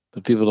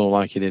but people don't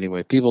like it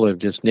anyway. People are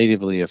just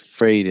natively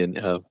afraid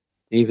of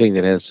anything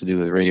that has to do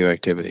with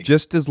radioactivity.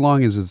 Just as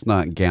long as it's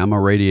not gamma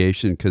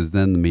radiation, because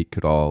then the meat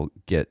could all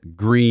get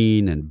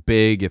green and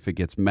big if it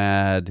gets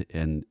mad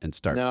and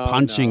start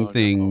punching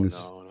things.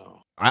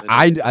 No.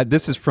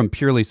 This is from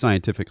purely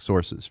scientific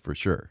sources for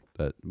sure.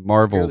 That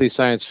Marvel, purely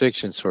science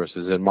fiction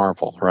sources at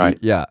Marvel, right?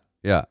 Yeah.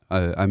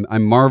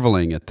 I'm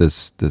marveling at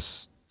this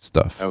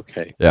stuff.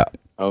 Okay. Yeah.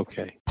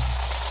 Okay.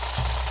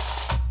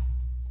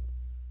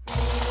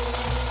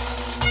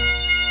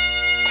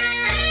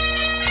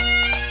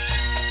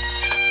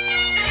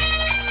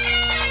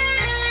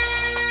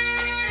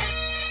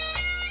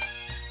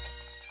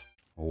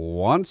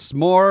 Once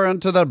more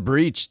into the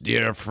breach,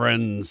 dear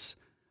friends.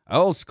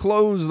 Else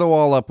close the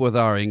wall up with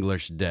our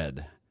English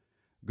dead.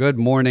 Good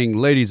morning,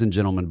 ladies and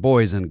gentlemen,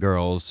 boys and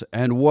girls,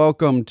 and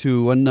welcome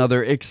to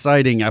another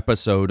exciting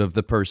episode of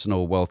The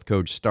Personal Wealth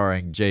Coach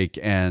starring Jake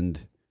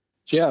and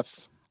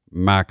Jeff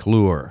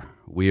McClure.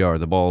 We are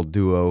the bald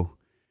duo.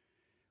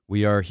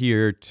 We are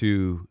here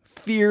to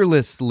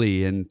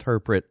fearlessly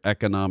interpret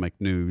economic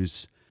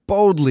news,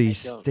 boldly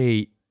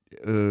state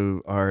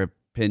our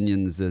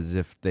opinions as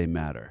if they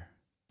matter.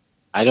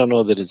 I don't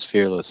know that it's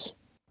fearless.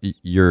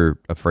 You're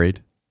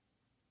afraid?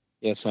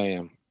 Yes, I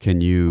am. Can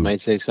you... I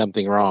might say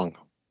something wrong.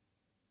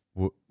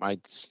 I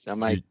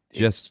might. You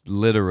just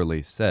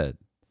literally said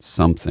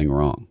something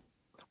wrong.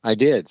 I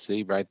did.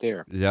 See, right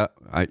there. Yeah,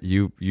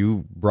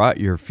 you brought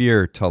your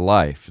fear to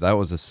life. That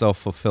was a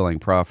self-fulfilling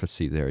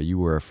prophecy there. You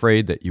were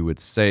afraid that you would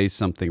say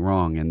something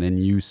wrong, and then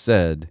you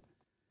said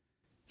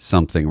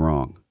something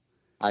wrong.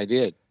 I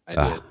did.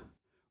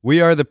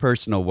 We are the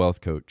Personal Wealth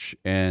Coach,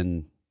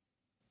 and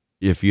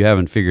if you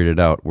haven't figured it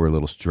out, we're a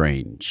little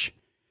strange.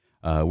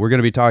 We're going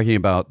to be talking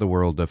about the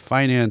world of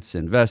finance,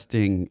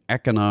 investing,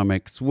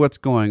 economics, what's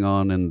going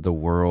on in the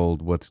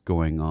world, what's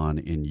going on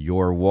in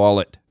your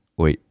wallet.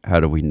 Wait, how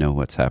do we know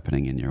what's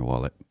happening in your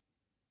wallet?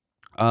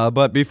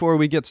 But before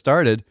we get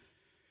started,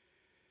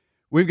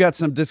 we've got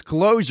some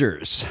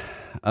disclosures.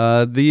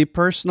 The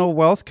Personal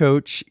Wealth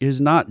Coach is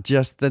not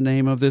just the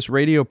name of this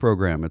radio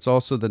program. It's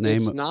also the name...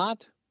 It's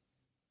not?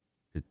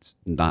 It's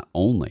not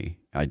only...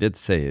 I did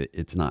say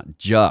it's not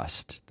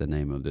just the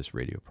name of this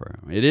radio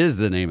program. It is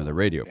the name of the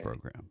radio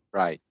program.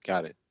 Right.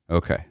 Got it.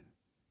 Okay.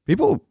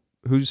 People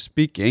who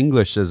speak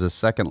English as a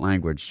second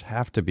language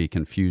have to be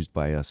confused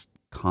by us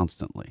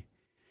constantly.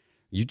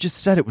 You just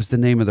said it was the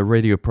name of the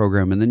radio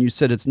program, and then you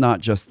said it's not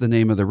just the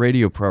name of the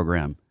radio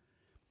program.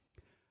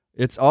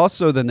 It's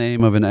also the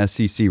name of an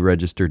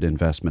SEC-registered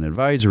investment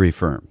advisory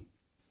firm.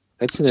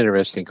 That's an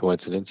interesting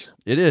coincidence.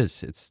 It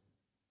is. It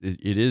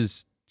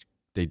is.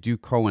 They do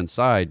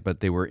coincide,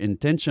 but they were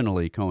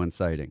intentionally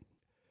coinciding.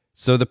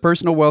 So the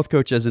Personal Wealth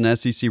Coach, as an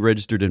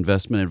SEC-registered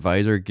investment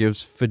advisor,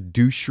 gives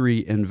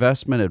fiduciary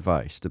investment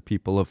advice to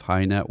people of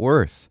high net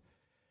worth.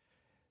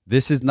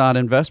 This is not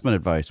investment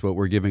advice, what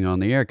we're giving on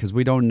the air, because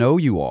we don't know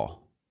you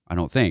all. I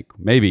don't think.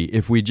 Maybe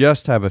if we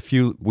just have a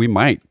few, we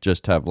might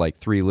just have like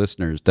 3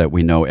 listeners that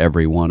we know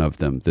every one of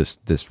them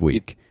this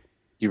week.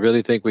 You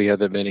really think we have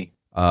that many?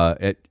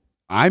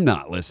 I'm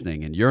not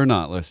listening and you're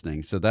not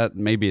listening, so that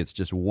maybe it's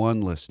just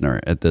one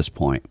listener at this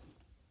point.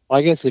 Well,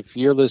 I guess if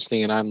you're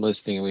listening and I'm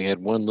listening and we had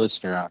one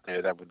listener out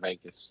there, that would make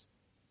us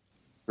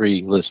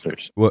 3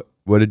 listeners. What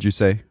did you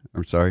say?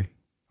 I'm sorry.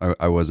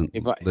 I wasn't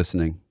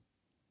listening.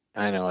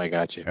 I know, I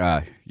got you.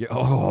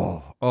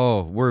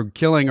 We're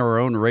killing our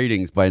own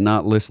ratings by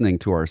not listening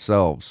to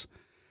ourselves.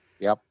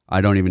 Yep.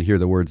 I don't even hear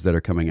the words that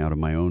are coming out of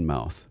my own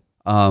mouth.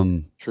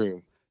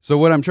 True. So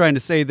what I'm trying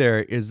to say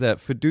there is that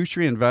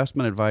fiduciary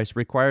investment advice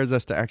requires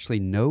us to actually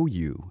know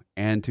you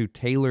and to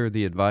tailor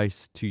the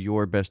advice to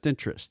your best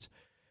interest.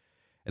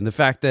 And the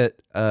fact that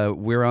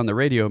we're on the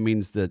radio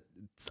means that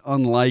it's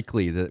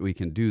unlikely that we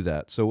can do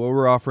that. So what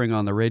we're offering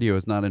on the radio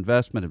is not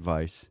investment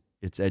advice,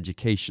 it's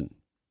education.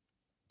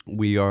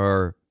 We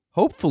are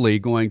hopefully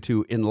going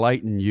to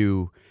enlighten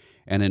you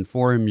and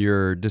inform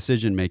your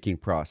decision-making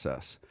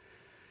process.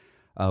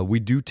 We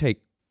do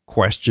take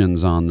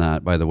questions on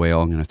that. By the way,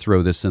 I'm going to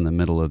throw this in the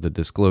middle of the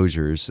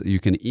disclosures. You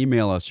can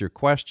email us your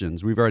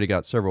questions. We've already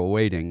got several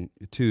waiting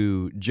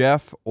to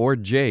Jeff or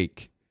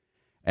Jake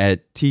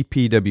at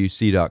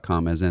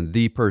tpwc.com, as in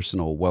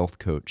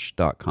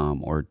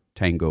thepersonalwealthcoach.com, or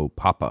Tango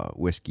Papa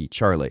Whiskey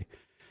Charlie.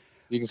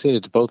 You can send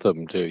it to both of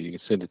them too. You can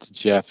send it to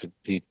Jeff at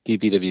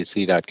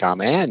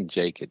tpwc.com and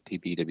Jake at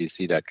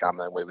tpwc.com.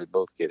 That way we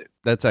both get it.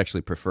 That's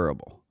actually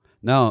preferable.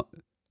 Now,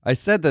 I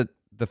said that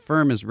the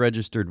firm is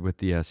registered with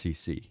the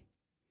SEC.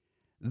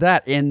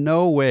 That in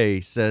no way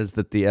says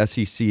that the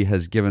SEC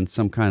has given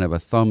some kind of a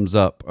thumbs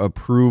up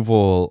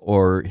approval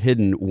or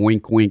hidden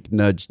wink, wink,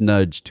 nudge,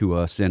 nudge to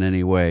us in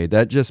any way.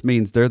 That just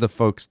means they're the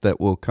folks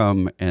that will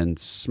come and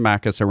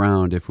smack us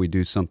around if we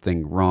do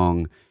something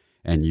wrong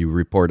and you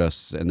report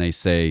us and they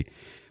say,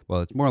 well,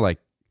 it's more like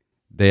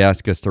they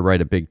ask us to write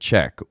a big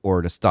check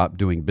or to stop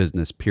doing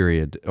business,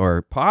 period.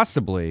 Or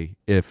possibly,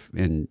 if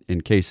in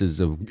cases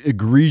of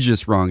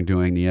egregious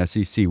wrongdoing, the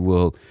SEC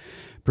will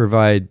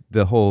provide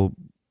the whole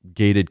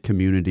gated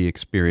community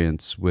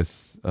experience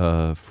with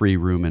free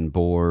room and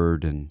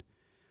board and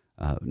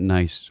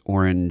nice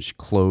orange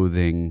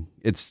clothing.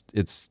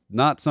 It's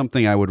not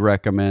something I would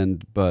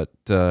recommend, but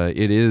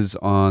it is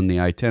on the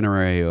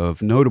itinerary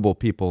of notable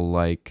people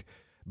like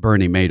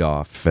Bernie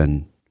Madoff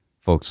and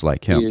folks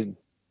like him.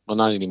 Well,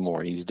 not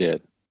anymore. He's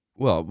dead.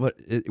 Well, but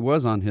it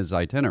was on his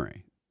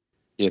itinerary.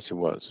 Yes, it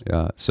was.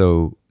 Yeah,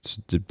 so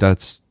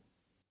that's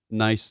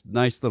nice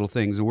little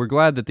things. And we're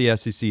glad that the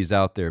SEC is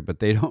out there, but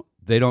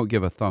they don't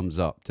give a thumbs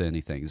up to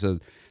anything. So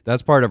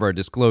that's part of our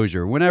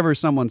disclosure. Whenever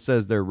someone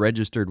says they're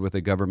registered with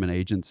a government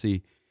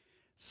agency,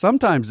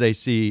 sometimes they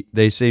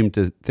seem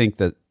to think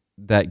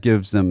that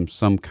gives them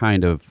some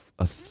kind of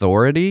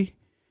authority,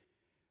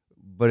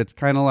 but it's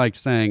kind of like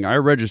saying, I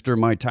register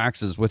my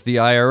taxes with the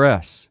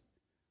IRS.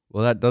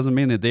 Well, that doesn't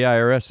mean that the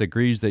IRS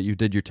agrees that you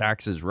did your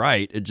taxes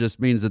right. It just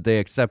means that they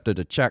accepted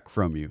a check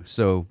from you.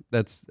 So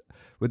that's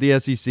with the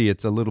SEC,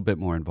 it's a little bit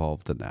more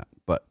involved than that,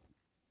 but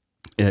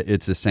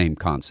it's the same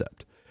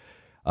concept.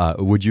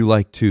 Would you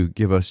like to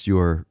give us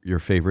your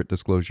favorite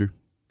disclosure?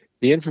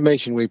 The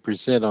information we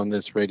present on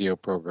this radio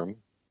program,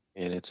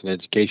 and it's an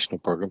educational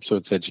program, so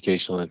it's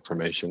educational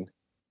information,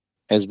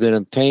 has been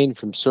obtained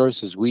from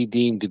sources we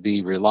deem to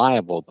be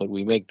reliable, but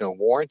we make no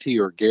warranty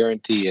or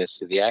guarantee as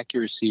to the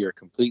accuracy or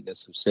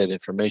completeness of said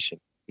information,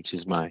 which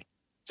is my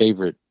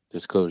favorite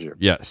disclosure.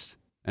 Yes.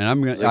 And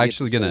I'm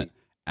actually going to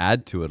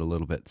add to it a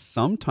little bit.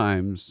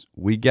 Sometimes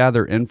we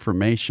gather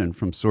information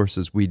from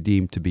sources we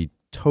deem to be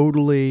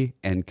totally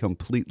and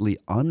completely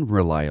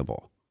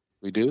unreliable.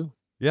 We do?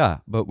 Yeah,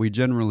 but we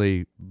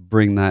generally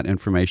bring that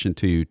information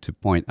to you to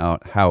point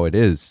out how it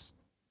is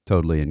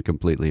totally and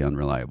completely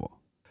unreliable.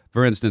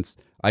 For instance,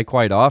 I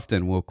quite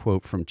often will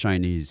quote from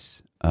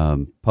Chinese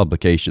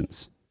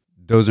publications.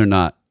 Those are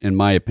not, in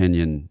my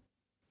opinion,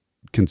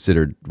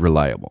 considered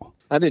reliable.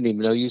 I didn't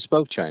even know you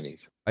spoke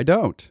Chinese. I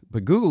don't,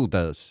 but Google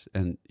does,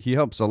 and he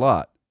helps a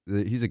lot.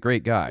 He's a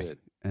great guy,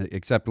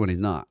 except when he's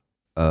not.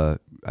 I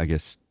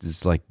guess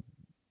it's like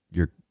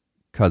your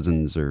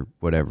cousins or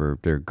whatever.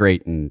 They're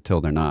great until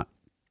they're not.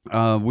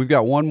 We've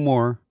got one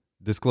more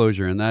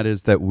disclosure, and that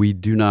is that we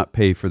do not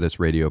pay for this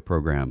radio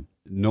program,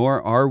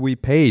 nor are we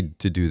paid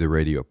to do the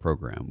radio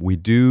program. We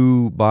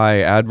do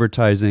buy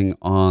advertising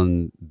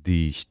on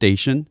the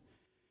station,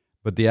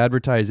 but the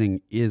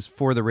advertising is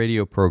for the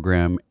radio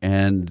program,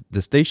 and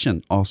the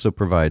station also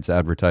provides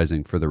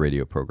advertising for the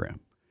radio program.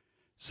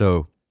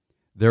 So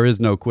there is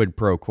no quid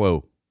pro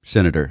quo,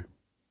 Senator,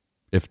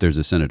 if there's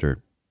a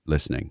senator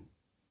listening.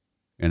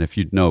 And if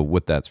you know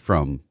what that's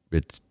from,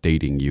 it's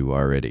dating you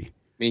already.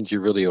 Means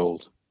you're really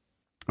old.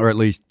 Or at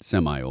least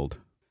semi-old.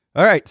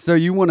 All right, so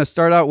you want to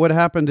start out what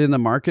happened in the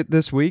market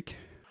this week?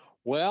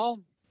 Well,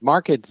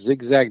 market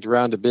zigzagged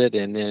around a bit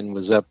and then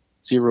was up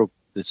zero.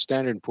 The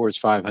Standard & Poor's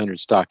 500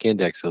 stock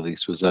index, at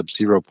least, was up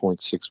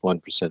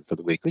 0.61% for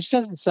the week, which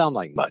doesn't sound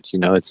like much. You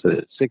know, it's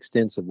a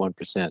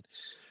 0.6%.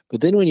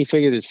 But then when you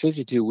figure there's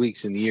 52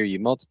 weeks in the year, you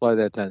multiply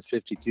that times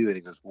 52, and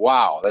it goes,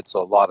 wow, that's a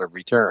lot of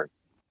return.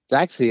 It's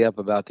actually up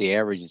about the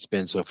average it's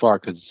been so far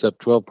because it's up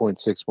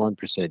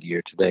 12.61%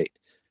 year to date.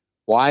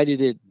 Why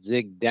did it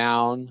zig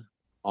down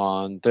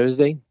on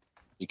Thursday?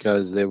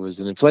 Because there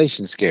was an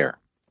inflation scare.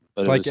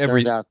 But it's like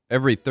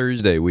every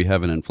Thursday we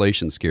have an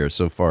inflation scare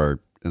so far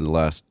in the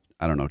last,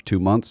 2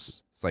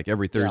 months. It's like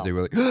every Thursday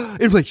we're like,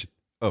 inflation.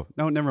 Oh,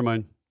 no, never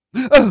mind.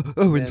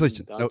 Oh,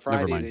 inflation. No,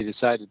 never mind.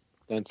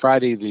 On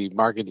Friday, the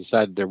market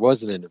decided there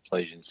wasn't an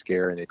inflation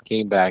scare, and it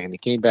came back,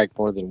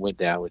 more than went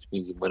down, which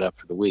means it went up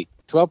for the week.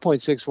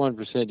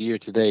 12.61% year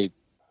to date.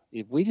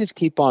 If we just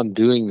keep on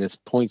doing this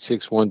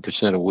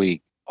 0.61% a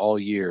week all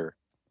year,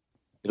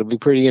 it'll be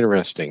pretty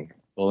interesting.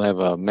 We'll have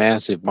a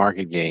massive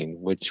market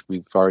gain, which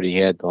we've already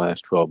had the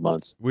last 12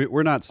 months.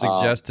 We're not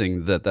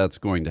suggesting that that's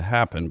going to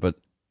happen, but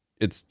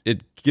it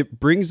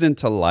brings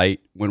into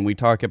light, when we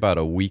talk about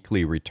a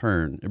weekly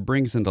return, it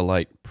brings into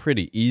light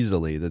pretty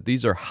easily that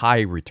these are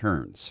high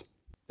returns.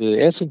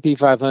 The S&P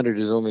 500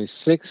 is only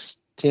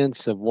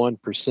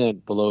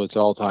 0.6% below its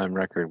all-time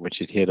record,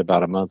 which it hit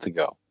about a month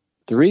ago.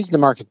 The reason the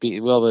market,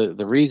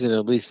 the reason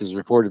at least is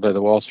reported by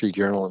the Wall Street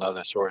Journal and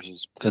other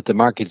sources, that the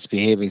market is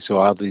behaving so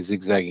oddly,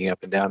 zigzagging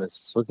up and down, is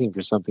it's looking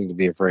for something to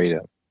be afraid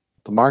of.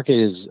 The market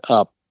is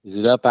up. Is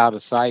it up out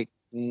of sight?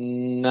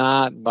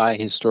 Not by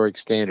historic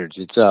standards.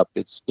 It's up.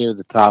 It's near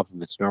the top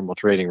of its normal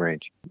trading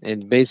range.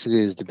 And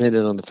basically is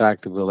dependent on the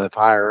fact that we'll have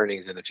higher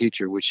earnings in the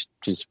future, which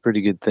is a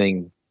pretty good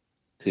thing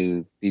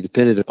to be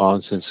dependent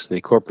upon, since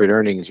the corporate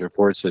earnings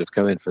reports that have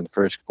come in from the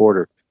first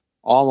quarter,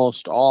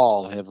 almost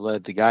all have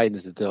led to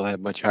guidance that they'll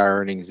have much higher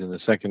earnings in the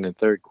second and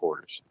third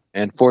quarters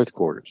and fourth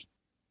quarters.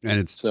 And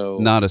it's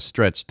not a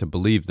stretch to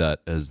believe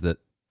that, as that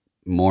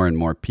more and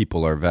more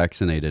people are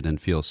vaccinated and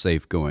feel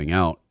safe going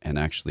out and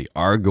actually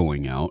are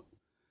going out.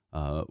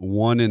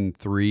 1 in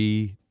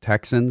 3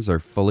 Texans are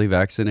fully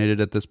vaccinated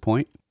at this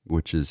point,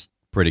 which is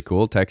pretty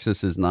cool.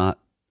 Texas is not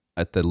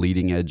at the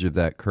leading edge of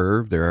that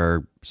curve. There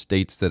are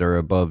states that are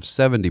above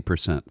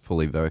 70%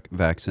 fully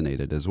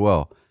vaccinated as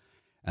well.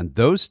 And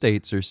those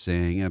states are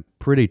seeing a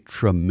pretty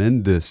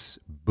tremendous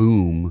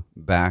boom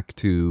back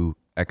to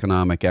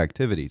economic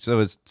activity.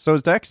 So is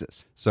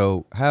Texas.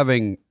 So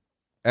having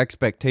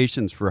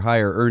expectations for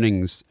higher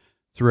earnings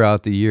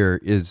throughout the year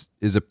is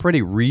a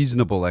pretty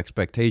reasonable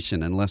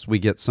expectation unless we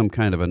get some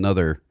kind of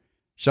another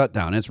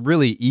shutdown. It's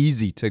really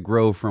easy to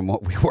grow from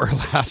what we were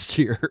last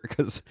year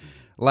because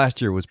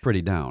last year was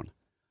pretty down.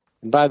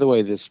 And by the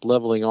way, this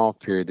leveling off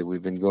period that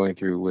we've been going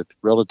through with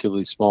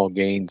relatively small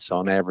gains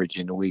on average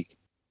in a week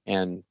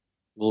and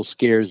little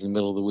scares in the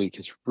middle of the week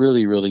is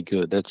really, really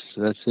good. That's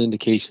an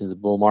indication that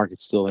the bull market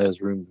still has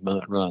room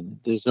to run.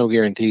 There's no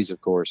guarantees,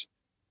 of course.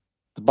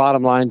 The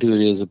bottom line to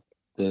it is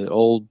the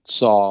old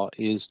saw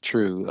is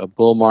true. A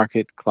bull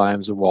market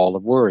climbs a wall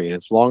of worry. And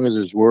as long as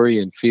there's worry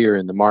and fear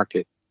in the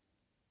market,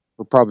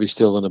 we're probably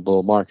still in a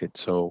bull market.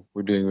 So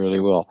we're doing really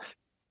well.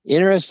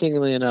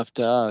 Interestingly enough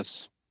to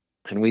us,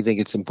 and we think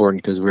it's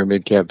important because we're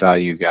mid-cap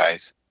value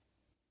guys,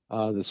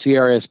 the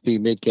CRSP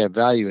mid-cap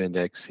value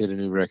index hit a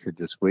new record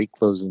this week,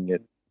 closing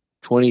at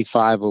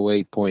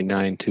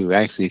 2508.92.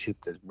 Actually, it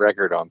hit the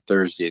record on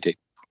Thursday. It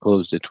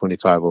closed at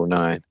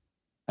 2509,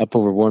 up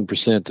over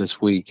 1%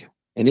 this week.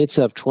 And it's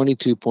up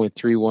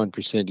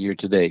 22.31% year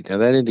to date. Now,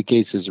 that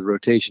indicates there's a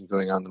rotation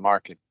going on in the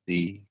market.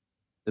 The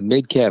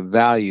mid-cap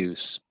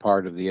values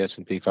part of the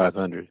S&P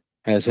 500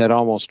 has had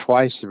almost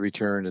twice the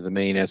return of the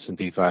main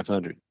S&P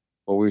 500.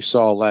 What we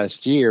saw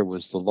last year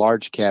was the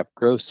large cap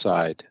growth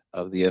side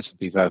of the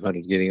S&P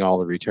 500 getting all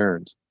the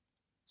returns.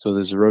 So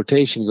there's a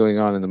rotation going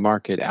on in the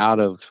market out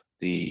of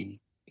the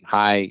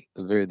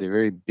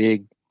very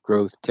big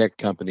growth tech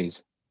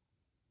companies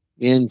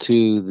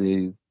into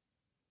the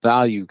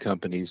value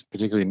companies,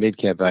 particularly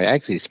mid-cap value.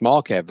 Actually,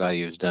 small cap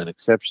value has done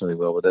exceptionally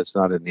well, but that's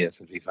not in the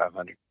S&P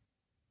 500.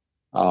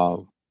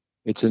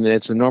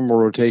 It's a normal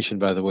rotation,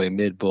 by the way,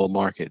 mid-bull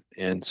market.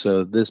 And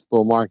so this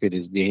bull market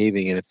is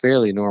behaving in a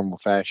fairly normal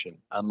fashion,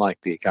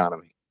 unlike the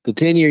economy. The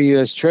 10-year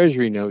U.S.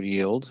 Treasury note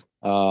yield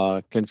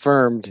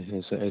confirmed,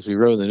 as we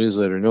wrote in the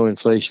newsletter, no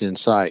inflation in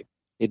sight.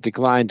 It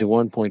declined to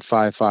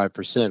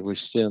 1.55%,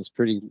 which sounds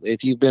pretty,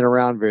 if you've been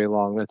around very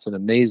long, that's an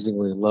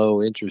amazingly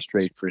low interest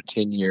rate for a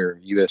 10-year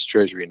U.S.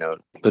 Treasury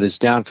note. But it's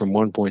down from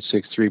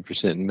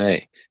 1.63% in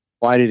May.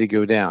 Why did it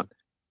go down?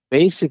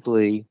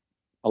 Basically,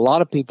 a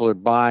lot of people are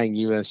buying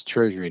U.S.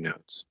 Treasury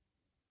notes.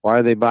 Why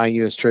are they buying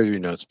U.S. Treasury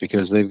notes?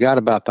 Because they've got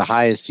about the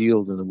highest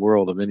yield in the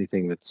world of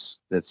anything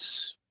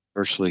that's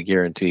virtually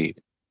guaranteed.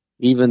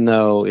 Even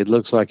though it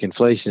looks like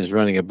inflation is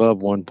running above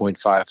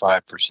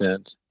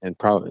 1.55%, and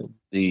probably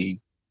the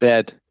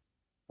bet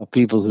of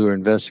people who are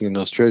investing in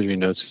those Treasury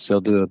notes is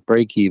they'll do a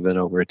break even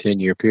over a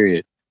 10-year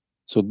period.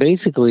 So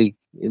basically,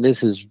 and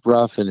this is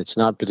rough and it's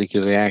not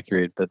particularly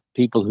accurate, but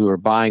people who are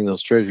buying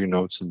those Treasury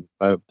notes and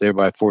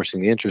thereby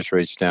forcing the interest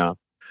rates down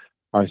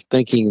are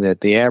thinking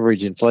that the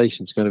average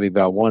inflation is going to be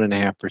about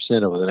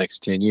 1.5% over the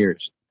next 10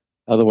 years.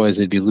 Otherwise,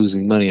 they'd be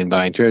losing money in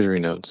buying Treasury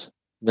notes.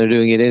 They're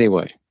doing it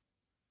anyway.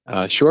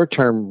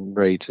 Short-term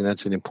rates, and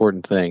that's an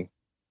important thing,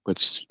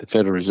 which the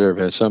Federal Reserve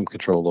has some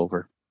control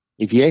over.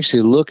 If you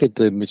actually look at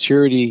the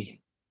maturity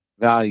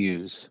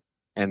values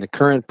and the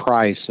current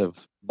price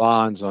of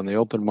bonds on the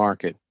open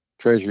market,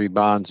 Treasury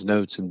bonds,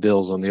 notes, and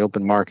bills on the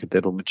open market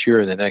that will mature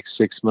in the next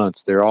 6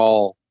 months, they're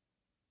all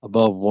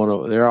above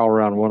they're all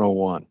around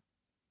 101.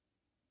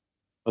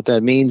 What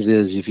that means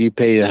is if you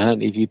paid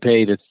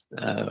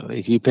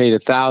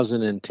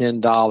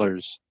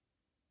 $1,010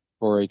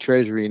 for a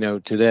Treasury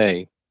note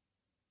today,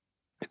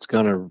 it's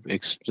going to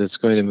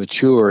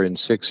mature in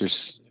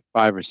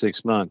 5 or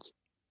 6 months,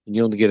 and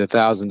you only get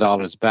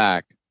 $1,000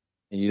 back,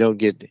 and you don't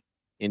get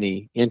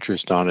any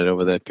interest on it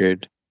over that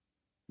period.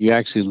 You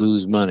actually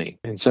lose money.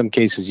 In some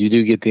cases, you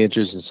do get the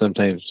interest, and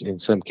sometimes in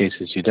some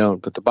cases you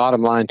don't. But the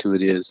bottom line to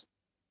it is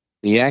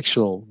the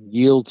actual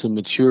yield to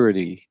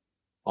maturity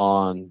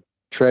on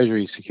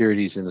Treasury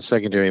securities in the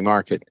secondary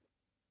market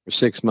for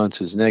 6 months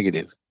is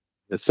negative.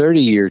 The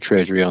 30-year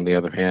Treasury, on the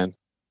other hand,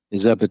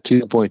 is up at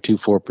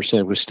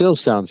 2.24%, which still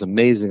sounds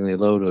amazingly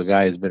low to a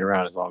guy who's been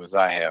around as long as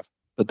I have.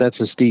 But that's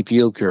a steep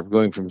yield curve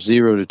going from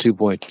 0 to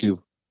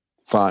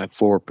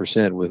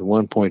 2.254% with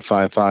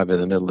 1.55 in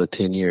the middle of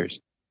 10 years.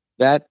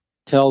 That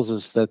tells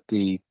us that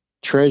the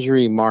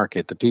Treasury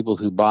market, the people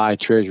who buy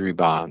Treasury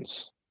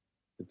bonds,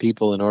 the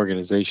people and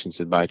organizations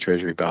that buy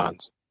Treasury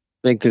bonds,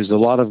 think there's a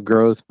lot of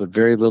growth, but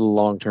very little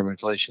long-term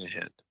inflation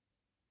ahead.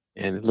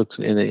 And it looks,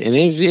 and an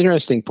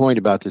interesting point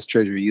about this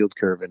Treasury yield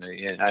curve, and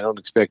I don't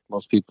expect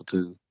most people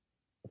to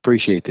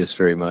appreciate this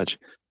very much,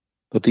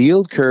 but the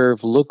yield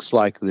curve looks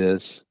like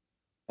this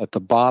at the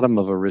bottom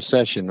of a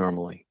recession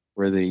normally,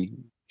 where the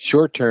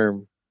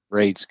short-term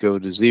rates go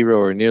to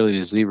zero or nearly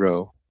to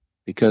zero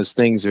because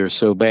things are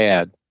so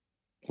bad.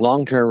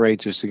 Long-term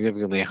rates are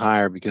significantly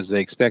higher because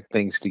they expect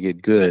things to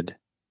get good.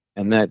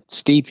 And that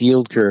steep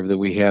yield curve that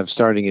we have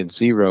starting at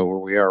zero, where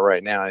we are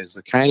right now, is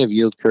the kind of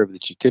yield curve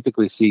that you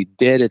typically see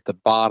dead at the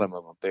bottom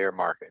of a bear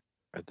market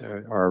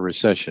or a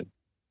recession.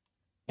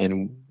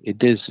 And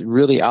it is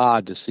really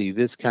odd to see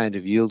this kind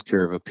of yield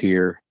curve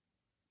appear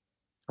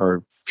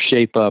or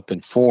shape up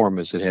and form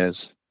as it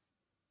has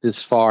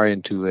this far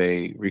into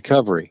a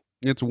recovery.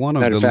 It's one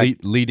of the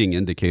leading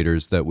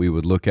indicators that we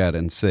would look at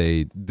and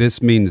say,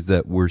 this means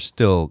that we're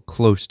still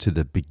close to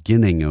the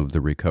beginning of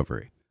the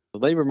recovery. The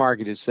labor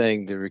market is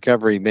saying the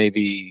recovery may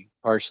be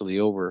partially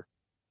over,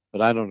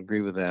 but I don't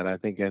agree with that. I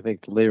think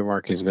the labor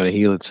market is going to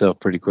heal itself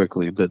pretty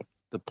quickly. But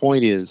the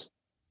point is,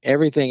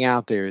 everything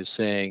out there is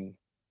saying,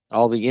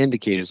 all the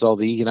indicators, all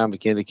the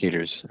economic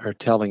indicators are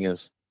telling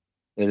us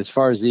that as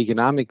far as the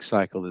economic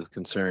cycle is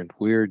concerned,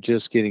 we're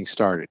just getting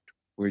started.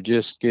 We're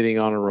just getting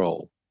on a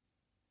roll.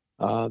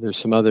 There's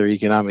some other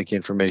economic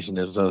information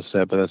that was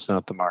said, but that's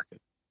not the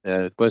market.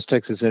 West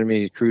Texas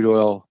Intermediate crude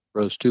oil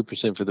rose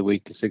 2% for the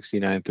week to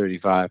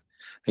 69.35,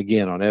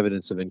 again on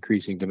evidence of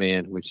increasing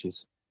demand, which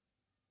is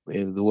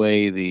the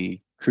way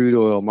the crude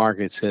oil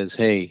market says,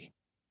 hey,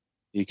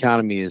 the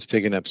economy is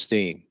picking up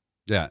steam.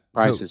 Yeah.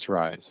 Prices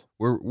rise.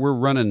 We're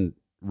running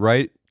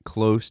right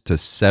close to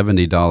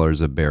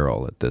 $70 a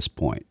barrel at this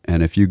point.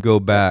 And if you go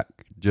back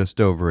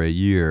just over a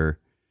year,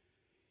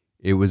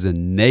 it was a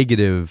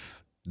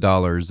negative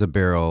dollars a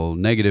barrel,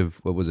 negative,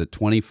 what was it,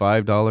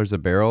 $25 a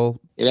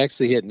barrel? It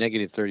actually hit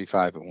negative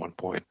 35 at one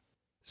point.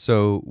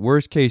 So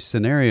worst case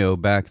scenario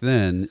back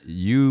then,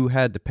 you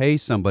had to pay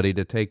somebody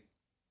to take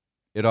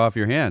it off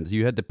your hands.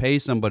 You had to pay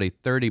somebody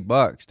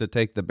 $30 to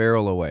take the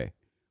barrel away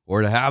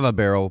or to have a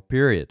barrel,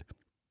 period.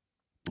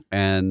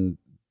 And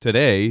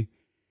today,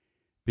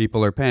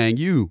 people are paying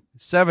you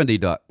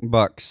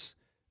 $70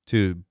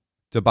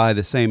 to buy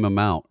the same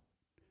amount.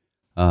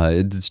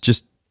 It's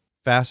just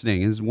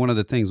fascinating. It's one of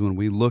the things when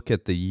we look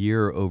at the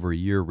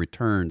year-over-year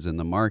returns in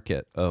the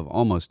market of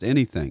almost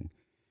anything,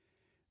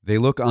 they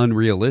look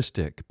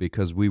unrealistic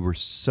because we were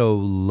so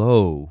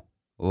low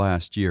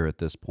last year at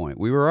this point.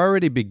 We were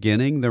already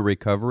beginning the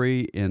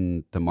recovery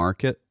in the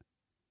market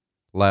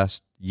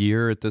last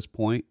year at this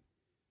point,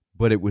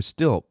 but it was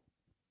still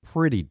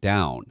pretty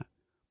down.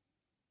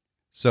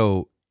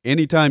 So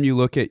anytime you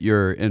look at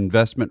your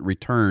investment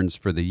returns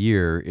for the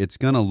year, it's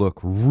going to look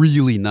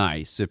really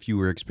nice if you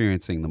were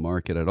experiencing the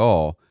market at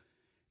all.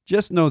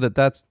 Just know that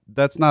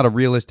that's not a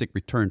realistic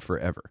return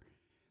forever.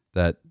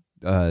 That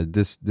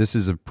this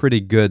is a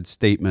pretty good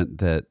statement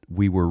that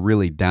we were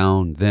really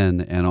down then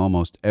and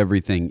almost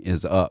everything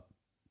is up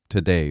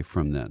today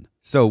from then.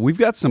 So we've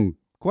got some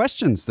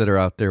questions that are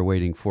out there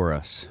waiting for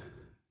us.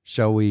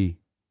 Shall we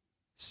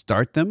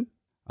start them?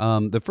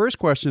 The first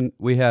question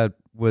we had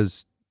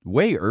was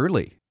way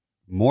early.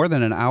 More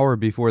than an hour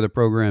before the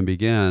program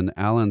began,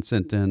 Alan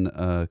sent in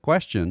a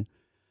question,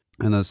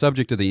 and the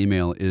subject of the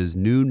email is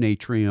new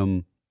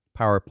natrium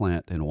power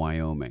plant in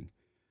Wyoming.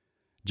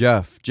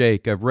 Jeff,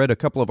 Jake, I've read a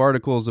couple of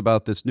articles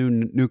about this new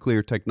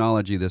nuclear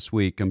technology this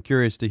week. I'm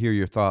curious to hear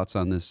your thoughts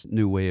on this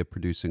new way of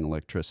producing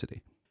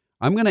electricity.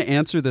 I'm going to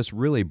answer this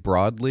really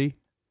broadly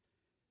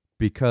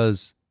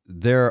because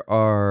there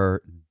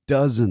are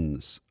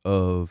dozens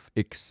of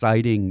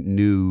exciting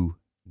new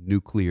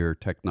nuclear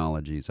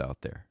technologies out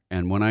there.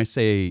 And when I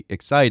say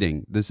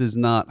exciting, this is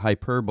not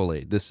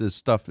hyperbole. This is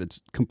stuff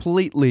that's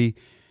completely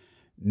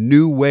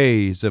new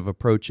ways of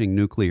approaching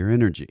nuclear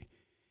energy.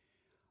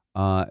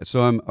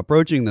 So I'm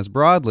approaching this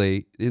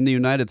broadly. In the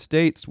United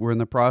States, we're in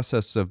the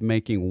process of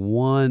making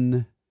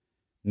one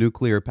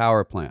nuclear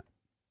power plant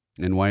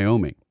in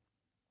Wyoming.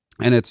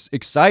 And it's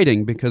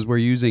exciting because we're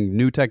using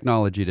new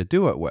technology to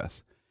do it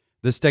with.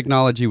 This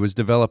technology was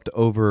developed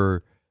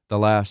over the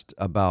last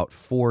about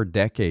 4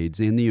 decades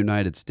in the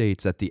United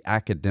States at the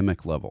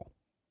academic level.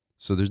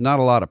 So there's not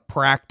a lot of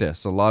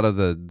practice. A lot of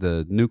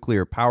the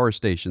nuclear power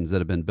stations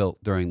that have been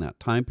built during that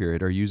time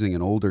period are using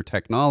an older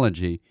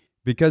technology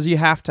because you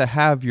have to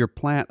have your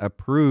plant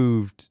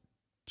approved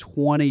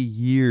 20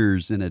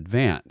 years in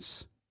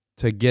advance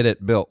to get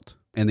it built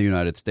in the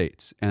United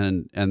States.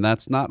 And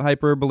that's not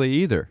hyperbole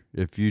either.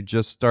 If you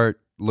just start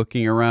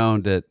looking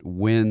around at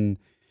when,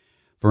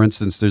 for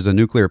instance, there's a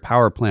nuclear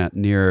power plant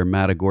near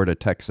Matagorda,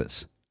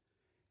 Texas.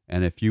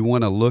 And if you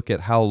want to look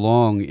at how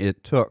long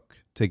it took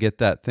to get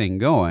that thing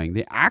going,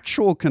 the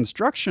actual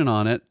construction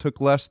on it took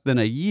less than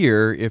a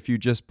year if you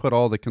just put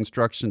all the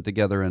construction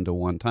together into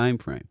one time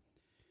frame.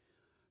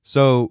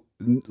 So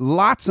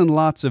lots and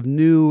lots of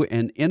new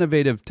and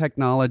innovative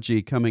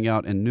technology coming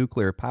out in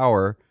nuclear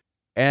power,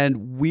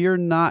 and we're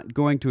not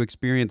going to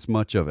experience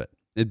much of it.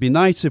 It'd be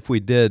nice if we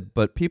did,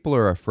 but people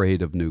are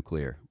afraid of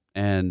nuclear,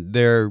 and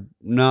they're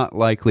not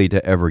likely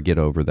to ever get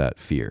over that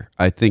fear.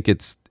 I think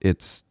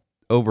it's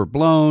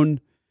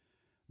overblown,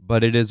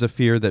 but it is a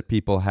fear that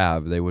people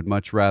have. They would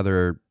much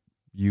rather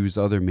use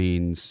other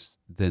means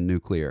than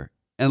nuclear,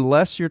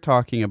 unless you're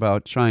talking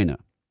about China.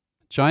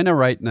 China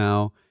right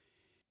now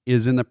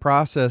is in the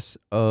process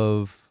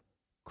of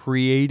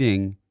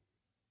creating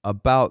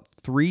about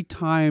 3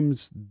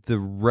 times the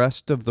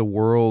rest of the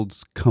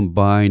world's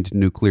combined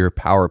nuclear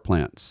power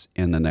plants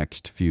in the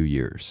next few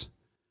years.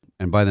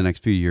 And by the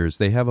next few years,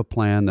 they have a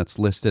plan that's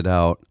listed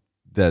out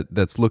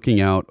that's looking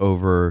out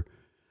over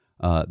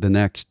the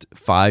next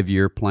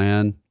 5-year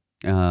plan.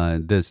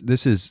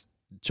 This is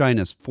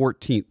China's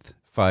 14th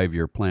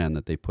 5-year plan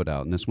that they put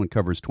out, and this one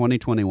covers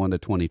 2021 to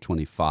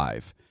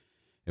 2025.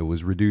 It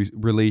was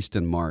released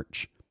in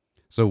March.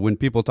 So when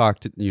people talk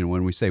to,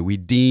 when we say we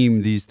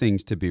deem these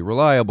things to be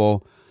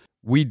reliable,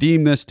 we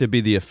deem this to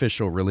be the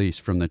official release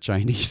from the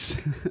Chinese.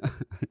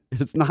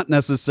 It's not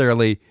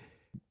necessarily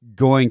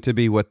going to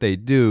be what they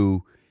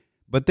do,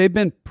 but they've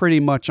been pretty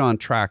much on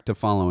track to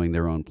following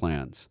their own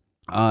plans.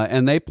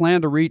 And they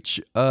plan to reach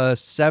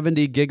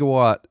 70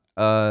 gigawatt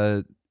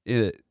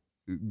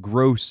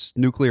gross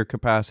nuclear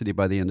capacity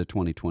by the end of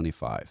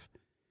 2025.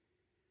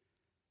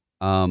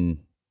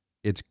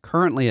 It's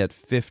currently at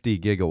 50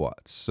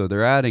 gigawatts, so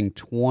they're adding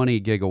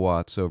 20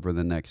 gigawatts over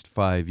the next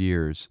 5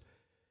 years.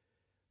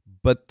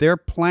 But they're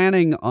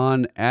planning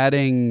on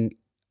adding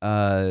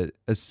a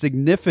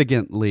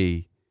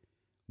significantly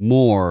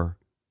more,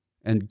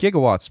 and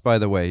gigawatts, by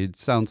the way, it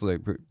sounds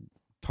like we're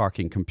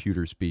talking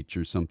computer speech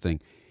or something.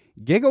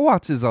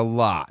 Gigawatts is a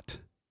lot.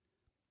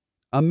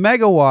 A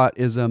megawatt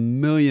is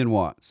 1,000,000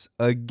 watts.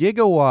 A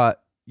gigawatt,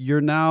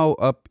 you're now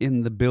up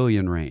in the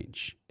billion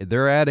range.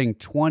 They're adding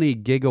 20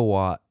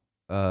 gigawatt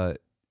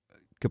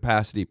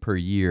capacity per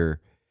year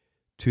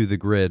to the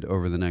grid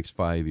over the next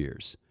 5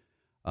 years.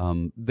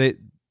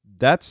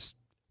 That's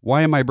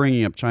why am I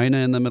bringing up China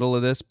in the middle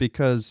of this?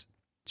 Because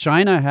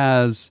China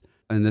has,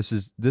 and this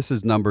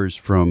is numbers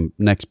from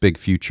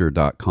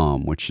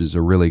nextbigfuture.com, which is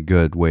a really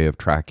good way of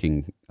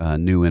tracking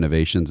new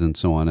innovations and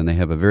so on. And they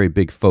have a very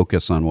big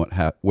focus on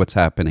what's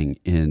happening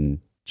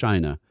in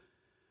China.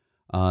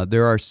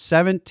 There are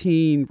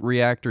 17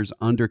 reactors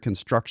under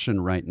construction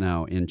right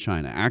now in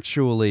China,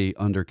 actually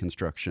under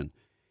construction.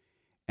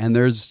 And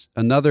there's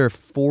another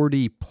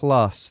 40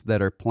 plus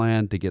that are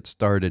planned to get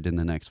started in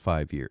the next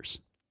 5 years.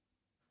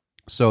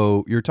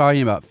 So you're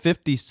talking about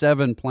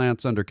 57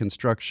 plants under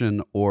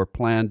construction or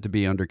planned to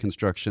be under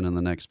construction in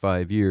the next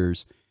 5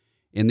 years.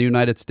 In the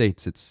United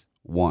States, it's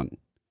 1.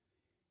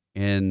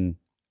 And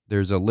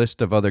there's a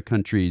list of other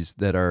countries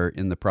that are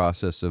in the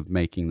process of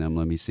making them.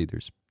 Let me see.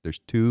 There's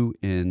 2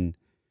 in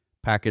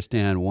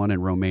Pakistan, 1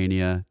 in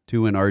Romania,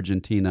 2 in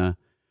Argentina,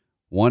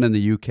 1 in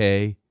the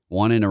UK,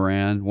 1 in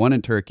Iran, 1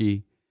 in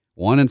Turkey,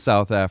 1 in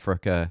South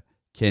Africa,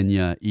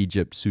 Kenya,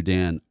 Egypt,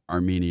 Sudan,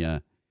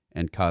 Armenia,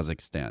 and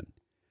Kazakhstan.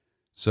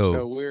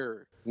 So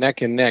we're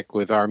neck and neck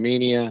with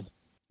Armenia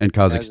and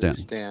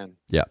Kazakhstan.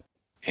 Yeah.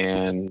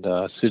 And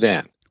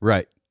Sudan.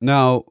 Right.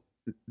 Now,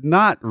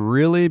 not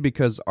really,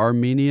 because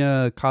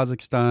Armenia,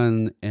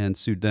 Kazakhstan, and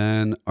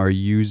Sudan are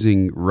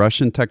using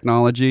Russian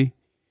technology,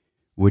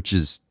 which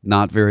is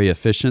not very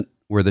efficient,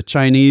 where the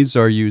Chinese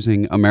are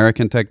using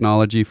American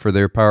technology for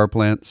their power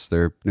plants,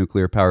 their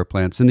nuclear power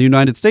plants, and the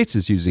United States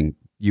is using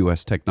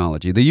U.S.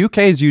 technology. The UK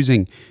is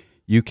using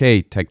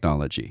UK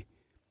technology.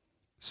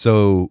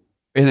 So,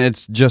 and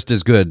it's just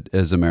as good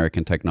as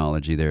American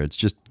technology there. It's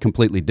just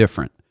completely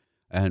different.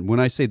 And when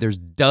I say there's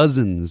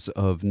dozens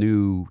of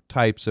new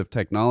types of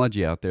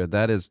technology out there,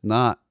 that is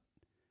not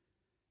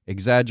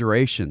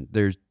exaggeration.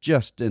 There's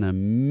just an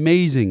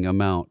amazing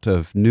amount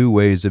of new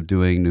ways of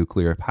doing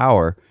nuclear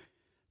power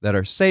that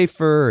are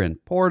safer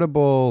and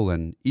portable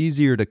and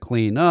easier to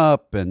clean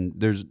up. And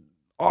there's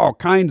all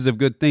kinds of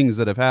good things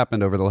that have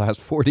happened over the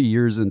last 40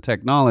 years in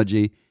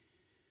technology.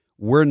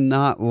 We're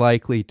not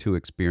likely to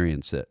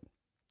experience it.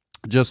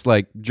 Just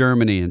like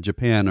Germany and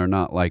Japan are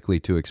not likely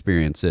to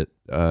experience it.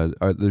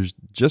 There's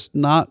just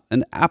not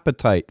an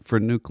appetite for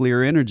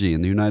nuclear energy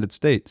in the United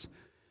States.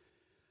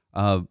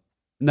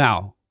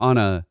 Now, on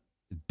a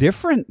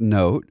different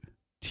note,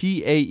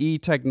 TAE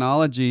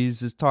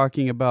Technologies is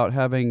talking about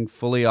having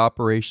fully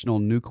operational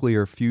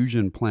nuclear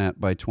fusion plant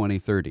by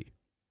 2030.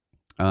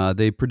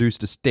 They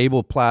produced a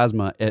stable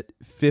plasma at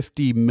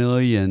 50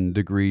 million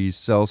degrees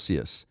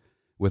Celsius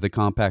with a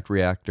compact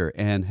reactor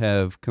and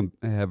have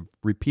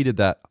repeated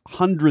that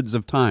hundreds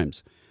of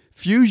times.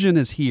 Fusion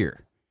is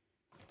here.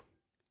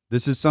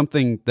 This is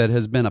something that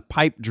has been a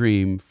pipe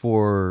dream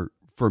for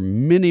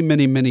many,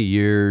 many, many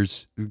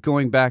years,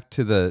 going back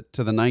to the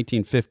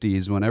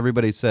 1950s when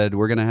everybody said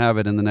we're going to have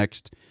it in the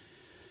next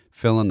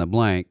fill in the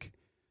blank.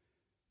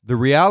 The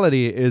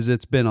reality is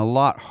it's been a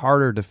lot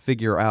harder to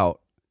figure out.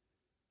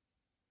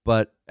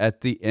 But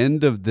at the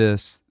end of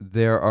this,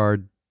 there are,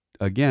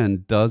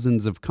 again,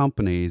 dozens of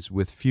companies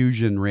with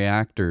fusion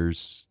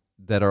reactors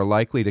that are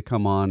likely to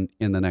come on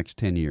in the next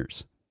 10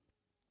 years.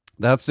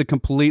 That's a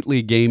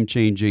completely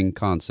game-changing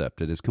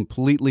concept. It is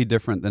completely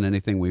different than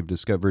anything we've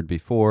discovered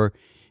before.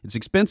 It's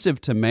expensive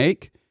to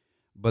make,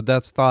 but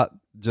that's thought,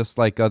 just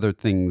like other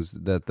things,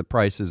 that the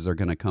prices are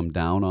going to come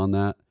down on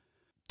that.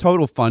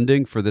 Total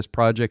funding for this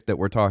project that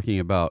we're talking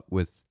about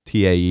with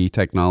TAE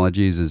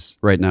Technologies is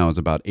right now is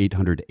about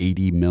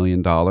 $880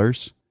 million,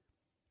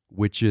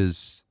 which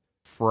is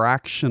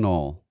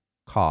fractional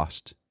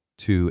cost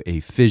to a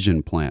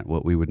fission plant,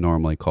 what we would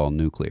normally call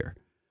nuclear.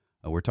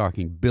 We're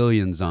talking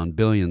billions on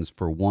billions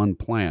for one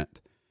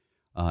plant.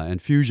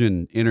 And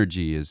fusion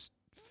energy is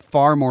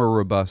far more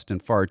robust and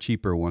far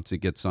cheaper once it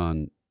gets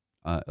on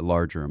a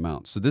larger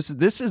amount. So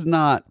this is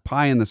not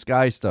pie in the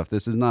sky stuff.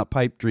 This is not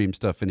pipe dream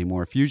stuff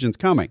anymore. Fusion's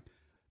coming.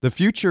 The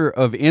future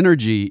of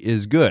energy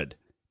is good,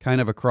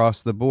 kind of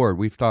across the board.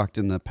 We've talked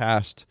in the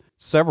past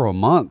several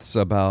months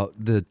about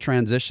the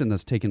transition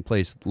that's taken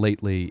place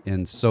lately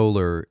in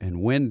solar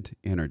and wind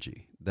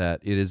energy,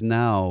 that it is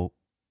now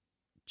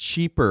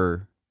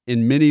cheaper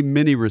in many,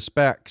 many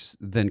respects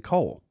than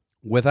coal,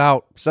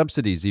 without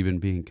subsidies even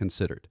being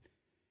considered.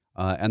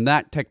 And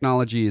that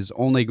technology is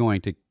only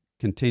going to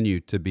continue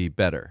to be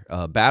better.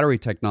 Battery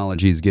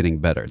technology is getting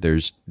better.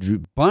 There's a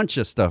bunch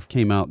of stuff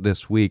came out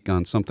this week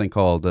on something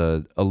called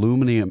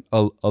aluminum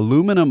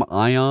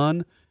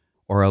ion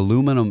or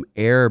aluminum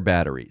air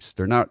batteries.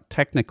 They're not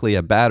technically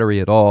a battery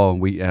at all,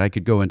 and I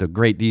could go into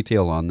great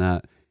detail on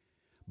that.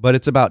 But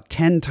it's about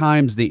 10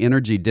 times the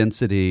energy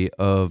density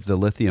of the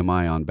lithium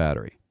ion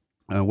battery.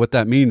 What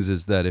that means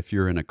is that if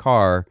you're in a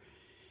car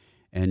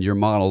and your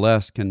Model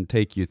S can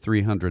take you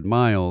 300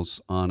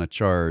 miles on a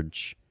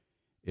charge,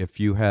 if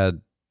you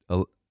had,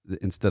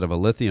 instead of a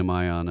lithium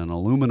ion, an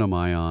aluminum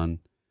ion,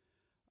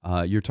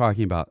 you're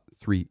talking about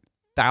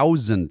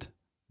 3,000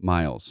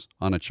 miles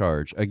on a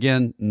charge.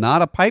 Again,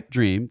 not a pipe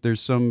dream. There's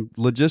some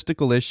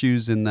logistical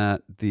issues in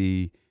that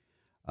the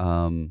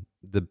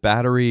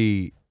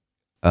battery,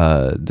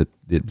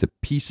 the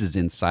pieces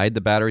inside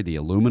the battery, the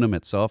aluminum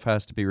itself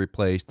has to be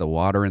replaced. The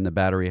water in the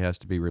battery has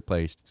to be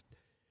replaced.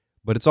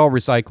 But it's all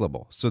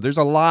recyclable. So there's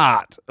a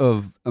lot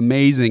of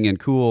amazing and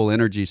cool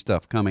energy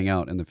stuff coming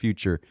out in the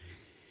future.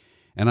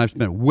 And I've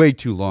spent way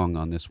too long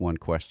on this one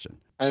question.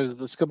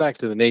 Let's go back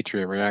to the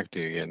natrium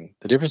reactor again.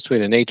 The difference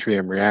between a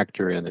natrium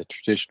reactor and a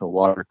traditional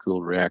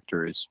water-cooled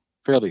reactor is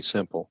fairly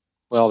simple.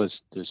 Well,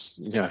 it's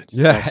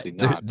actually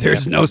not.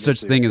 There's no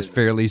such thing as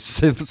fairly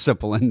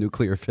simple in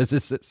nuclear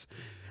physics.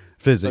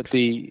 But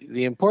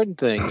the important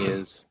thing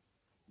is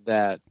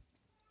that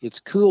it's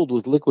cooled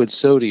with liquid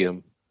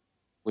sodium,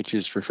 which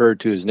is referred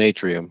to as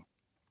natrium,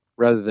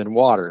 rather than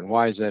water. And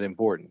why is that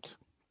important?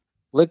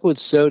 Liquid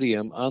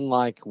sodium,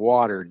 unlike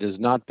water, does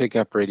not pick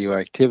up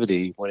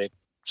radioactivity when it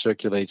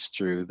circulates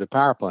through the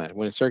power plant.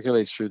 When it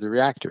circulates through the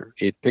reactor,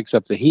 it picks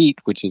up the heat,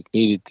 which is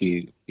needed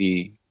to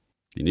be...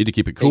 You need to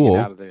keep it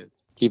cool.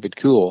 Keep it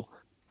cool,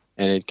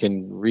 and it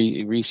can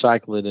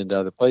recycle it into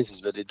other places,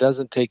 but it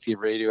doesn't take the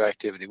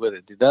radioactivity with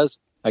it. It does...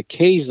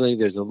 Occasionally,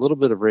 there's a little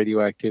bit of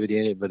radioactivity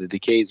in it, but it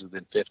decays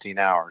within 15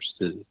 hours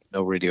to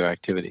no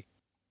radioactivity.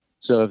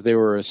 So if there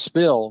were a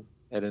spill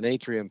at a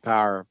natrium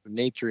power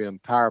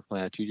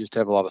plant, you just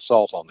have a lot of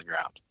salt on the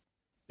ground,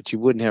 but you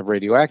wouldn't have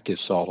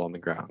radioactive salt on the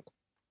ground.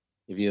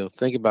 If you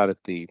think about it,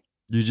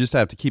 you just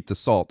have to keep the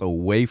salt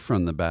away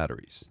from the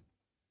batteries,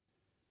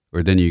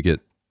 or then you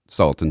get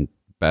salt and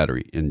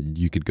battery, and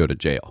you could go to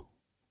jail.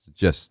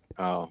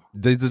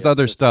 There's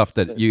other stuff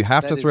that you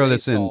have to throw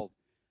this in.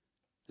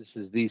 This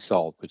is the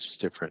salt, which is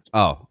different.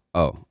 Oh,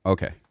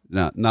 okay.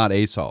 Not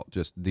a salt,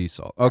 just the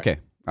salt. Okay,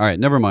 all right.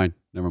 Never mind.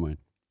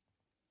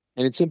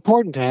 And it's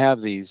important to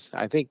have these.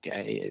 I think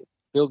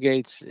Bill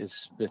Gates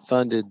has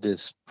funded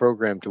this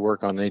program to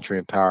work on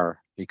natrium power.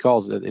 He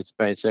calls it,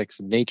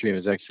 natrium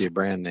is actually a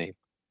brand name.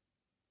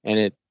 And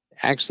it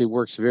actually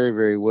works very,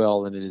 very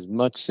well, and it is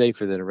much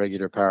safer than a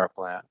regular power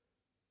plant.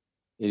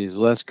 It is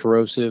less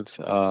corrosive,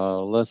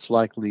 less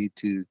likely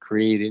to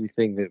create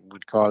anything that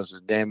would cause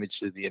damage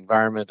to the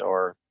environment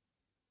or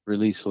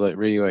release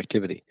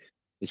radioactivity.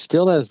 It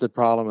still has the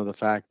problem of the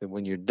fact that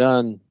when you're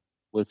done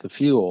with the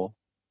fuel,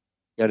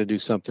 got to do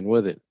something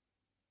with it.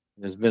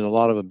 There's been a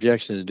lot of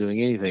objection to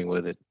doing anything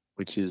with it,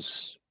 which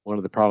is one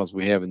of the problems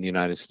we have in the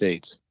United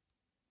States.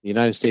 The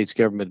United States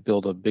government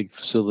built a big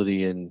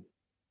facility in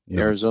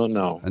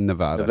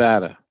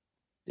Nevada,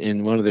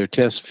 in one of their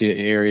test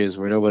areas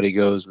where nobody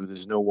goes, where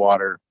there's no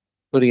water,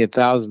 putting it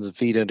thousands of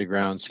feet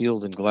underground,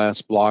 sealed in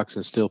glass blocks,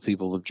 and still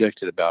people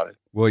objected about it.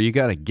 Well, you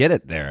got to get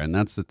it there, and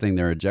that's the thing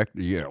they're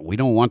objecting. Yeah, we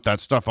don't want that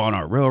stuff on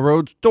our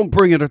railroads. Don't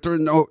bring it.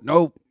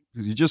 No,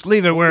 you just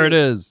leave it where it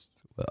is.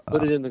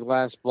 Put it in the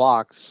glass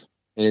blocks,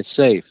 and it's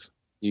safe.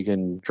 You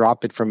can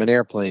drop it from an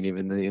airplane,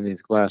 even in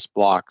these glass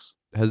blocks.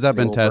 Has that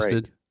been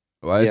tested?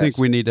 Well, I think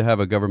we need to have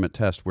a government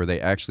test where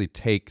they actually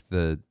take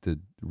the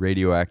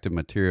radioactive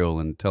material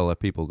and tell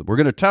people that we're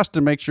going to test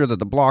and make sure that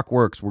the block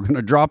works. We're going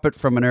to drop it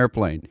from an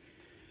airplane.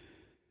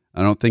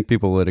 I don't think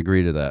people would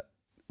agree to that.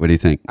 What do you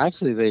think?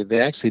 Actually, they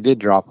actually did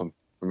drop them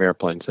from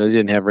airplanes. So they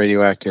didn't have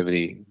radioactive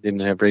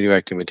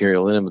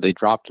material in them, but they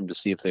dropped them to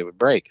see if they would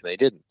break, and they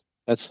didn't.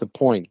 That's the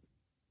point.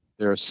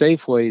 There are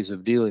safe ways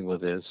of dealing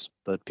with this,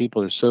 but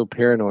people are so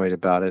paranoid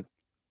about it.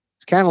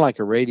 It's kind of like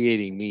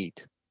irradiating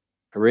meat.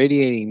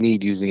 Irradiating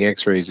meat using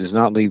X-rays does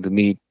not leave the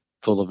meat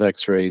full of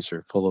X-rays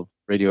or full of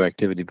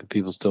radioactivity, but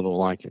people still don't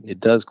like it. It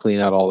does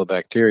clean out all the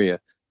bacteria,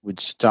 which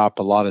stop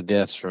a lot of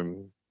deaths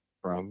from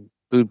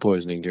food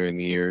poisoning during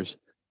the years,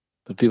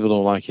 but people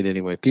don't like it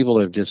anyway. People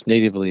are just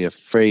natively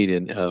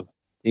afraid of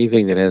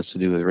anything that has to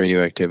do with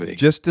radioactivity.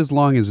 Just as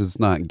long as it's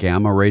not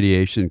gamma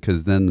radiation,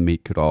 because then the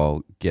meat could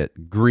all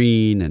get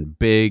green and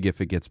big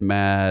if it gets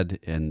mad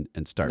and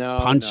start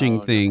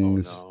punching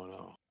things.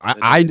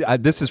 No.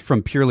 This is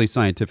from purely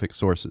scientific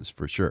sources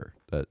for sure.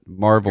 That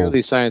Marvel,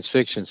 purely science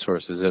fiction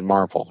sources at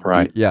Marvel,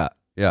 right? Yeah.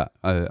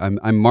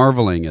 I'm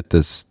marveling at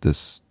this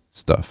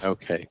stuff.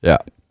 Okay. Yeah.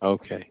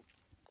 Okay.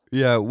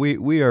 Yeah,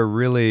 we are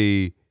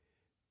really.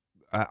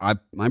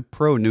 I'm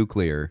pro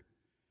nuclear,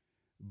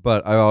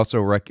 but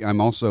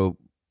I'm also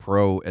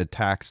pro a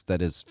tax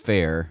that is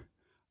fair.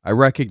 I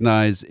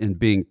recognize in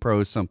being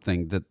pro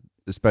something that,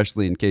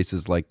 especially in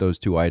cases like those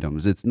two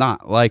items, it's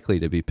not likely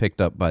to be picked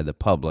up by the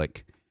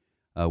public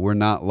We're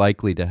not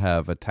likely to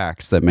have a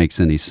tax that makes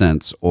any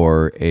sense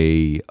or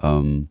a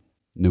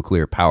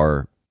nuclear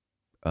power,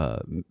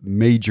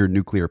 major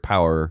nuclear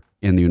power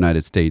in the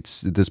United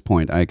States at this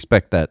point. I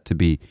expect that to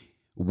be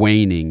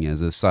waning as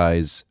the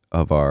size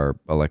of our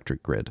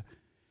electric grid.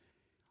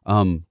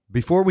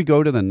 Before we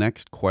go to the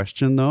next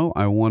question, though,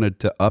 I wanted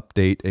to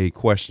update a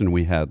question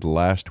we had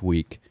last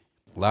week.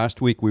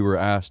 Last week, we were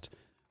asked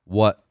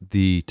what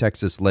the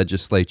Texas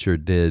legislature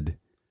did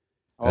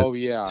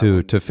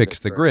to fix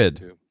the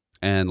grid.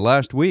 And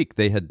last week,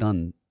 they had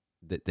some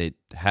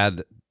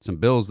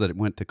bills that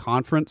went to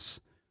conference,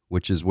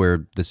 which is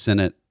where the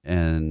Senate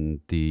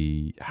and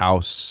the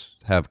House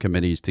have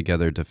committees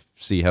together to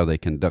see how they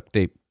can duct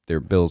tape their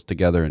bills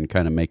together and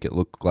kind of make it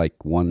look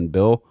like one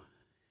bill.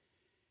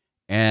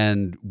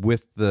 And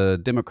with the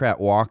Democrat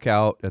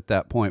walkout at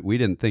that point, we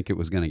didn't think it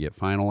was going to get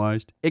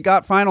finalized. It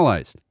got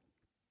finalized.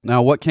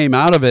 Now, what came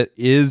out of it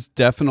is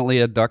definitely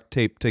a duct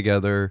tape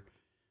together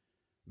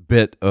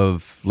bit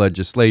of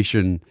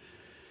legislation.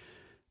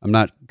 I'm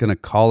not going to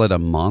call it a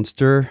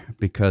monster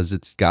because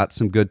it's got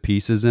some good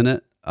pieces in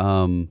it.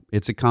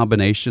 It's a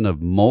combination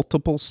of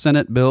multiple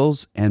Senate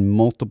bills and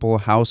multiple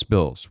House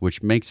bills,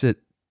 which makes it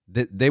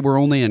that they were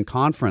only in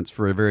conference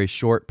for a very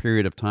short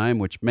period of time,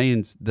 which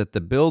means that the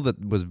bill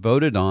that was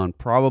voted on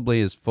probably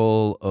is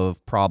full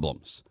of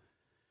problems.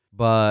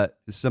 But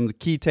some of the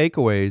key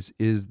takeaways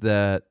is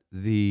that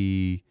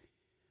the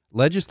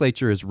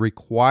legislature is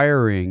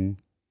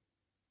requiring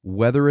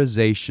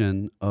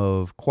weatherization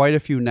of quite a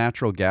few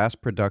natural gas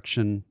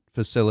production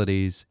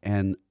facilities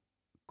and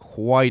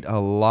quite a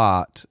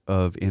lot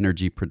of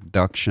energy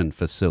production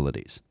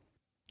facilities.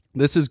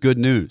 This is good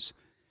news.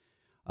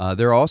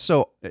 They're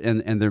also,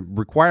 and the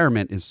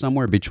requirement is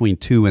somewhere between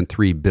 $2 and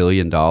 $3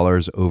 billion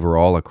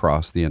overall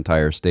across the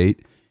entire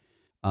state.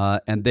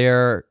 And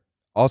they're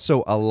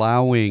also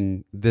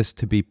allowing this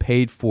to be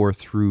paid for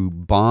through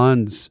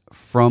bonds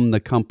from the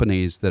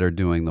companies that are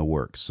doing the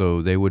work.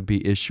 So they would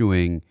be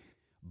issuing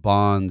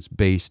bonds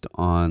based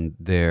on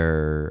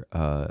their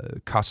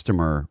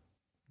customer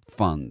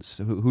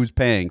funds, who's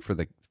paying for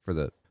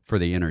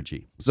the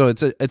energy. So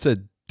it's a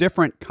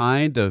different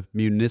kind of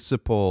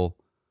municipal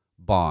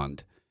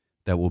bond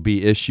that will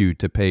be issued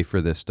to pay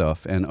for this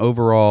stuff. And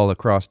overall,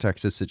 across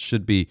Texas, it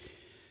should be,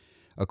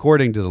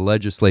 according to the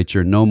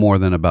legislature, no more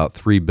than about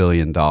 $3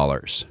 billion.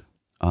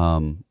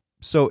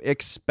 So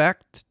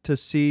expect to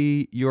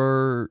see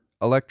your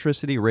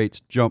electricity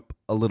rates jump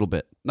a little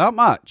bit. Not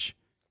much,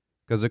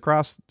 because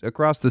across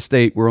the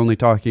state, we're only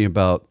talking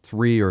about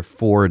 $3 or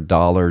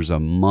 $4 a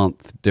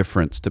month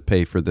difference to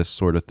pay for this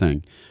sort of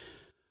thing.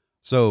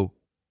 So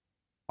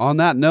on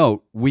that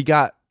note, we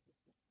got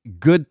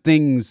good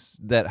things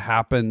that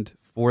happened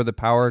for the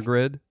power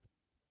grid.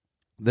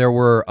 There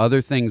were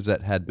other things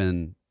that had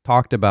been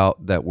talked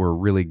about that were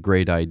really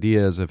great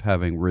ideas of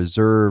having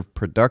reserve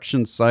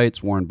production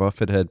sites. Warren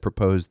Buffett had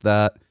proposed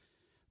that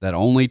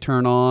only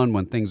turn on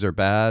when things are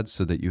bad,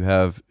 so that you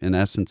have, in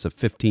essence, a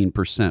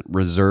 15%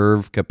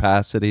 reserve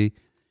capacity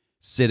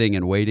sitting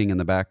and waiting in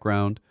the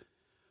background.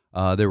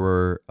 There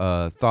were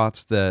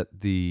thoughts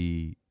that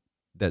the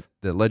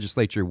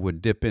legislature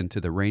would dip into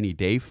the rainy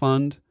day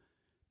fund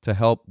to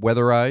help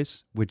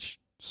weatherize, which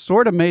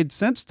sort of made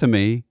sense to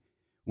me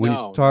when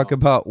you talk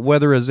about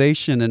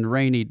weatherization and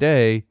rainy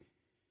day.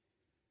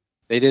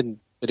 They didn't,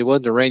 but it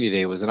wasn't a rainy day.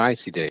 It was an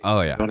icy day.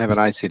 Oh, yeah. We don't have an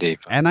icy day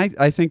fund. And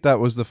I think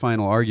that was the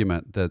final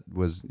argument that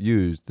was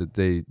used,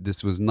 that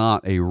this was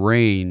not a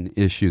rain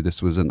issue.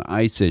 This was an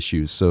ice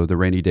issue. So the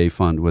rainy day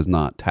fund was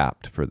not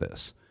tapped for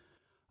this.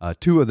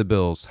 Two of the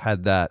bills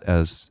had that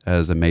as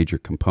a major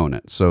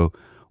component. So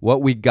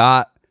what we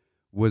got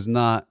was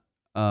not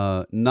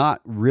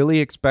really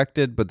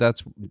expected, but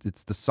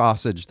it's the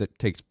sausage that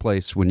takes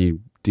place when you're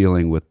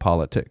dealing with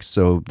politics.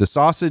 So the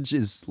sausage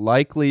is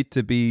likely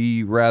to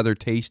be rather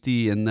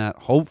tasty in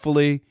that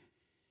hopefully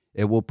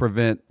it will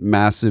prevent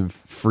massive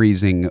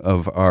freezing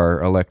of our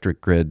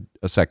electric grid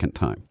a second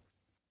time.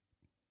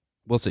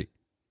 We'll see.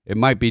 It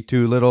might be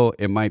too little.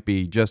 It might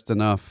be just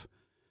enough.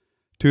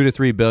 2 to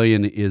 3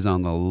 billion is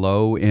on the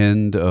low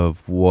end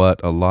of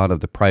what a lot of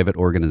the private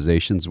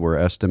organizations were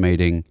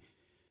estimating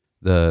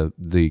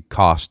the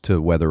cost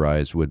to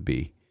weatherize would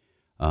be.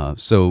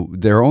 So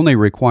they're only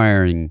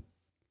requiring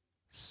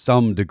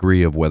some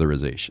degree of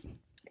weatherization.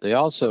 They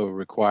also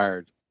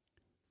required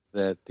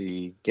that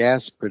the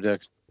gas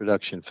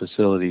production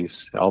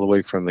facilities, all the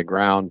way from the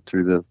ground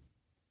through the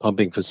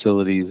pumping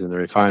facilities and the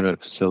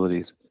refinement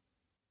facilities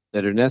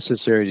that are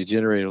necessary to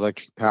generate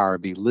electric power,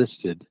 be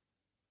listed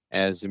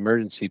as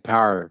emergency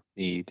power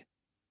need,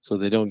 so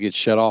they don't get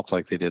shut off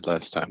like they did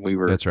last time.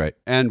 That's right.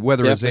 And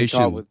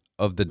weatherization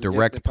of the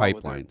direct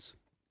pipelines.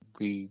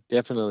 We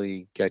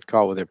definitely got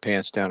caught with their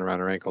pants down around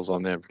our ankles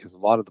on them, because a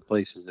lot of the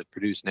places that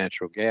produce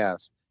natural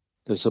gas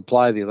to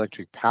supply the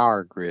electric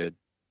power grid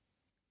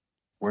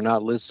were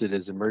not listed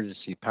as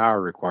emergency power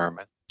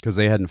requirement. Because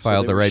they hadn't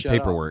filed the right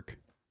paperwork.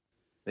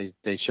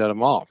 They shut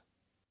them off.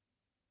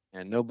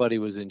 And nobody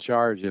was in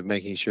charge of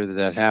making sure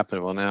that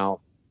happened. Well,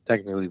 now,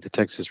 technically, the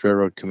Texas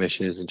Railroad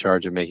Commission is in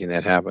charge of making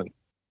that happen.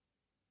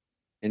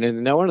 And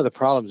then now one of the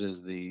problems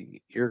is the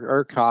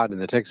ERCOT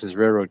and the Texas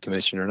Railroad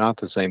Commission are not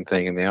the same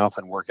thing, and they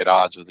often work at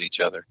odds with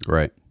each other.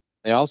 Right.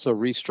 They also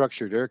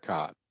restructured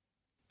ERCOT,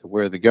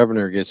 where the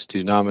governor gets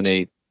to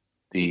nominate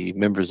the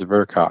members of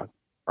ERCOT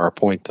or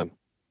appoint them,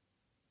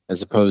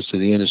 as opposed to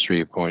the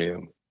industry appointing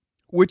them.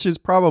 Which is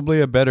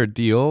probably a better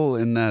deal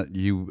in that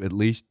you at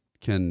least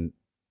can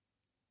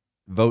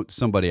vote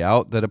somebody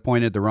out that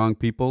appointed the wrong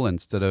people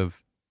instead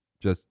of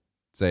just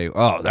say,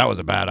 oh, that was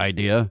a bad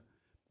idea.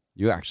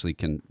 You actually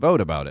can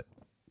vote about it.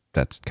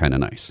 That's kind of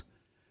nice.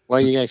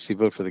 Well, you actually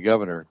vote for the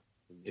governor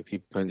if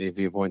he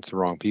appoints the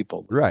wrong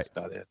people. Right. That's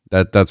about it.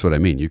 That's what I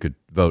mean. You could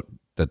vote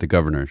that the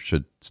governor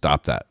should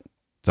stop that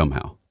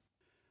somehow.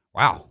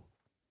 Wow.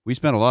 We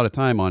spent a lot of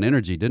time on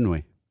energy, didn't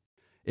we?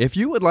 If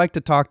you would like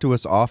to talk to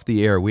us off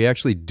the air, we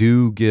actually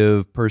do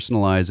give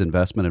personalized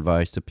investment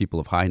advice to people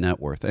of high net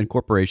worth and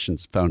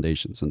corporations,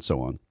 foundations, and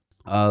so on.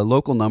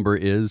 Local number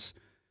is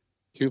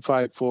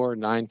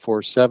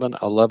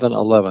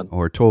 254-947-1111.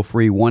 Or toll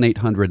free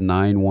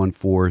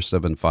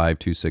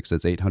 1-800-914-7526.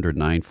 That's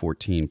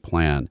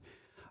 800-914-PLAN.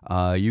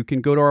 You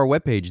can go to our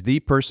webpage,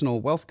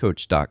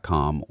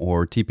 thepersonalwealthcoach.com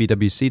or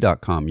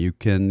tpwc.com. You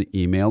can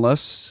email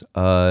us,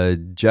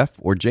 Jeff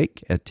or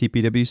Jake at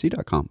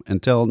tpwc.com.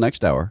 Until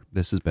next hour,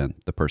 this has been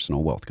The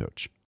Personal Wealth Coach.